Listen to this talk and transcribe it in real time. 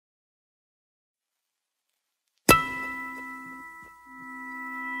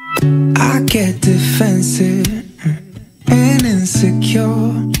I get defensive and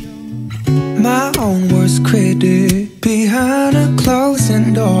insecure, my own worst critic. Behind a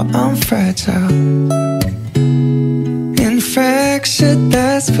closing door, I'm fragile and fractured,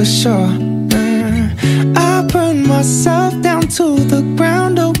 that's for sure. I burn myself down to the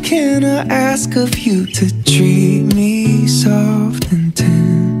ground. Oh, can I ask of you to treat me soft and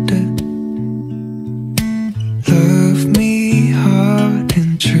tender? Love me hard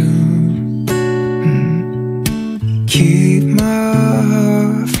and true. Keep my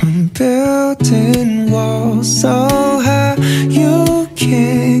heart from building walls so high you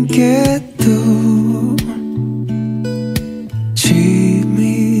can't get through. Treat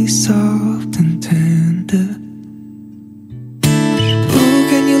me soft and tender. Ooh,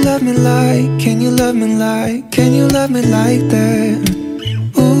 can you love me like, can you love me like, can you love me like that?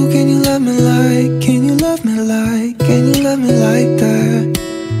 Ooh, can you love me like, can you love me like, can you love me like that?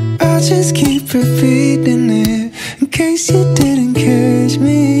 I just keep repeating it in case you didn't catch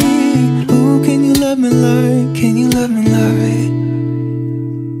me. Ooh, can you love me like, can you love me like,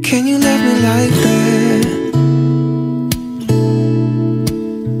 can you love me like that?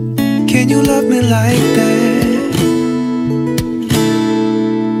 Can you love me like that?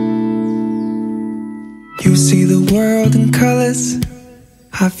 You see the world in colors,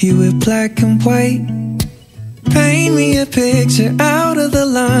 I view it black and white. Paint me a picture out of the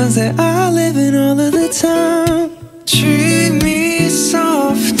lines that I live in all of the time. Treat me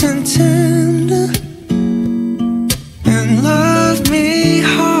soft and tender and love me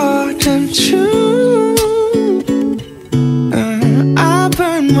hard and true. I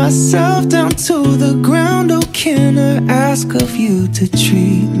burn myself down to the ground. Oh, can I ask of you to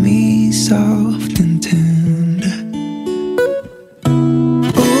treat me soft and tender?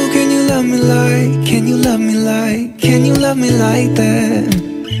 Oh, can you love me like, can you love me like, can you love me like that?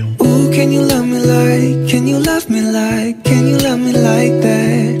 Oh, can you love me like, can you love me like, can you love me like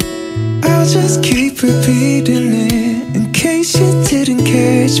that? I'll just keep repeating it in case you didn't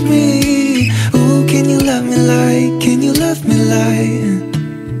catch me. Oh, can you love me like, can you love me like,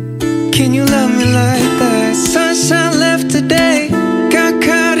 can you love me like that? Sunshine left today, got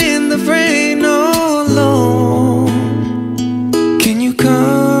caught in the rain all alone. Can you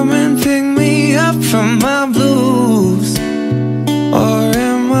come and pick me up from my blues? Or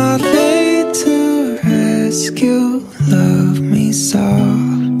am I late to rescue? Love me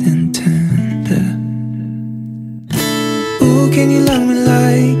soft and tender. Ooh, can you love me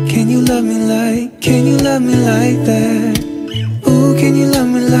like, can you love me like, can you love me like that? Ooh, can you love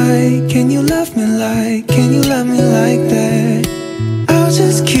me like, can you love me like, can you love me like that? I'll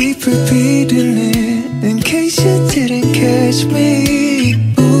just keep repeating it in case you didn't catch me.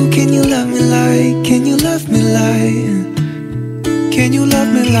 Ooh, can you love me like, can you love me like, can you love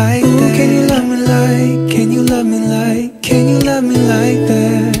me like that? Can you love me like, can you love me like, can you love me like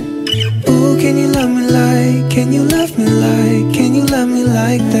that? Ooh, can you love me like, can you love me like, can you love me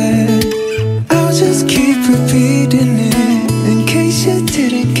like that? I'll just keep repeating it in case you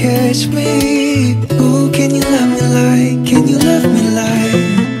didn't catch me. Ooh, can you love me like, can you love me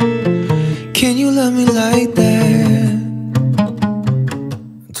like, can you love me like that?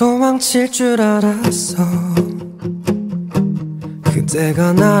 도망칠 줄 알았어.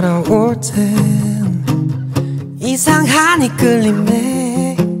 그대가 날아올 땐 이상한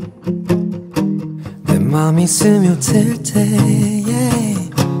이끌림에 내 맘이 스며들 때 yeah.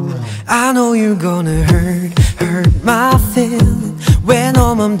 I know you're gonna hurt my feeling. 왜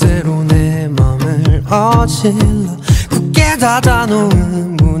너 맘대로 내 맘을 어질러. 굳게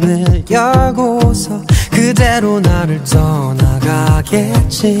닫아놓은 문을 열고서 그대로 나를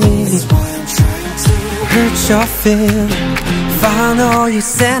떠나가겠지. Hurt your feeling. Find all you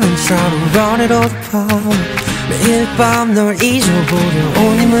send and try to run it all apart. 매일 밤 널 잊어보려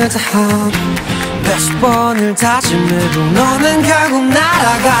온 힘을 다하고 몇십 번을 다짐해도 너는 결국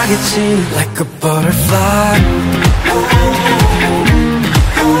날아가겠지. Like a butterfly.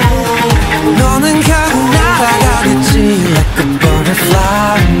 너는 결국 날아가겠지. Like a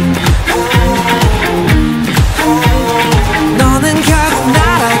butterfly. 너는 결국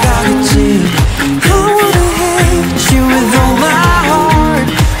날아가겠지. I wanna hate you with all my heart.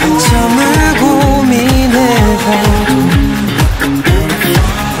 한참을 고민해봐도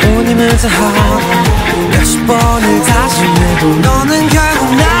온 힘을 다하고 몇십 번을 다짐해도 너는 결국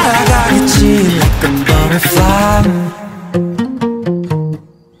날아가겠지. Like a butterfly.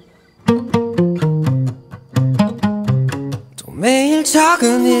 또 매일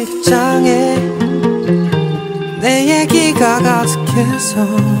적은 일기장에 내 얘기가 가득해서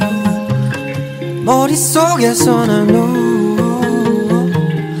머릿속에서는 너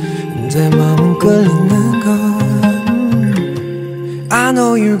내 맘은 끌리는 걸 I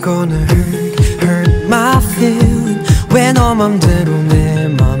know you're gonna hurt my feeling 왜 너 맘대로 내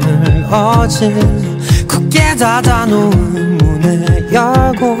맘을 어질러 굳게 닫아놓은 문을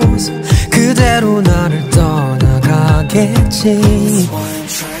열고서 그대로 나를 떠나가겠지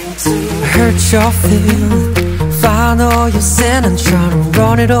Hurt your feeling Find all your sin and try to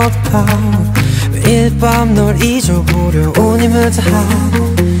run it all apart 매일 밤 널 잊어보려 온 힘을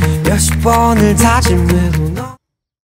다하고 몇십 번을 다짐해도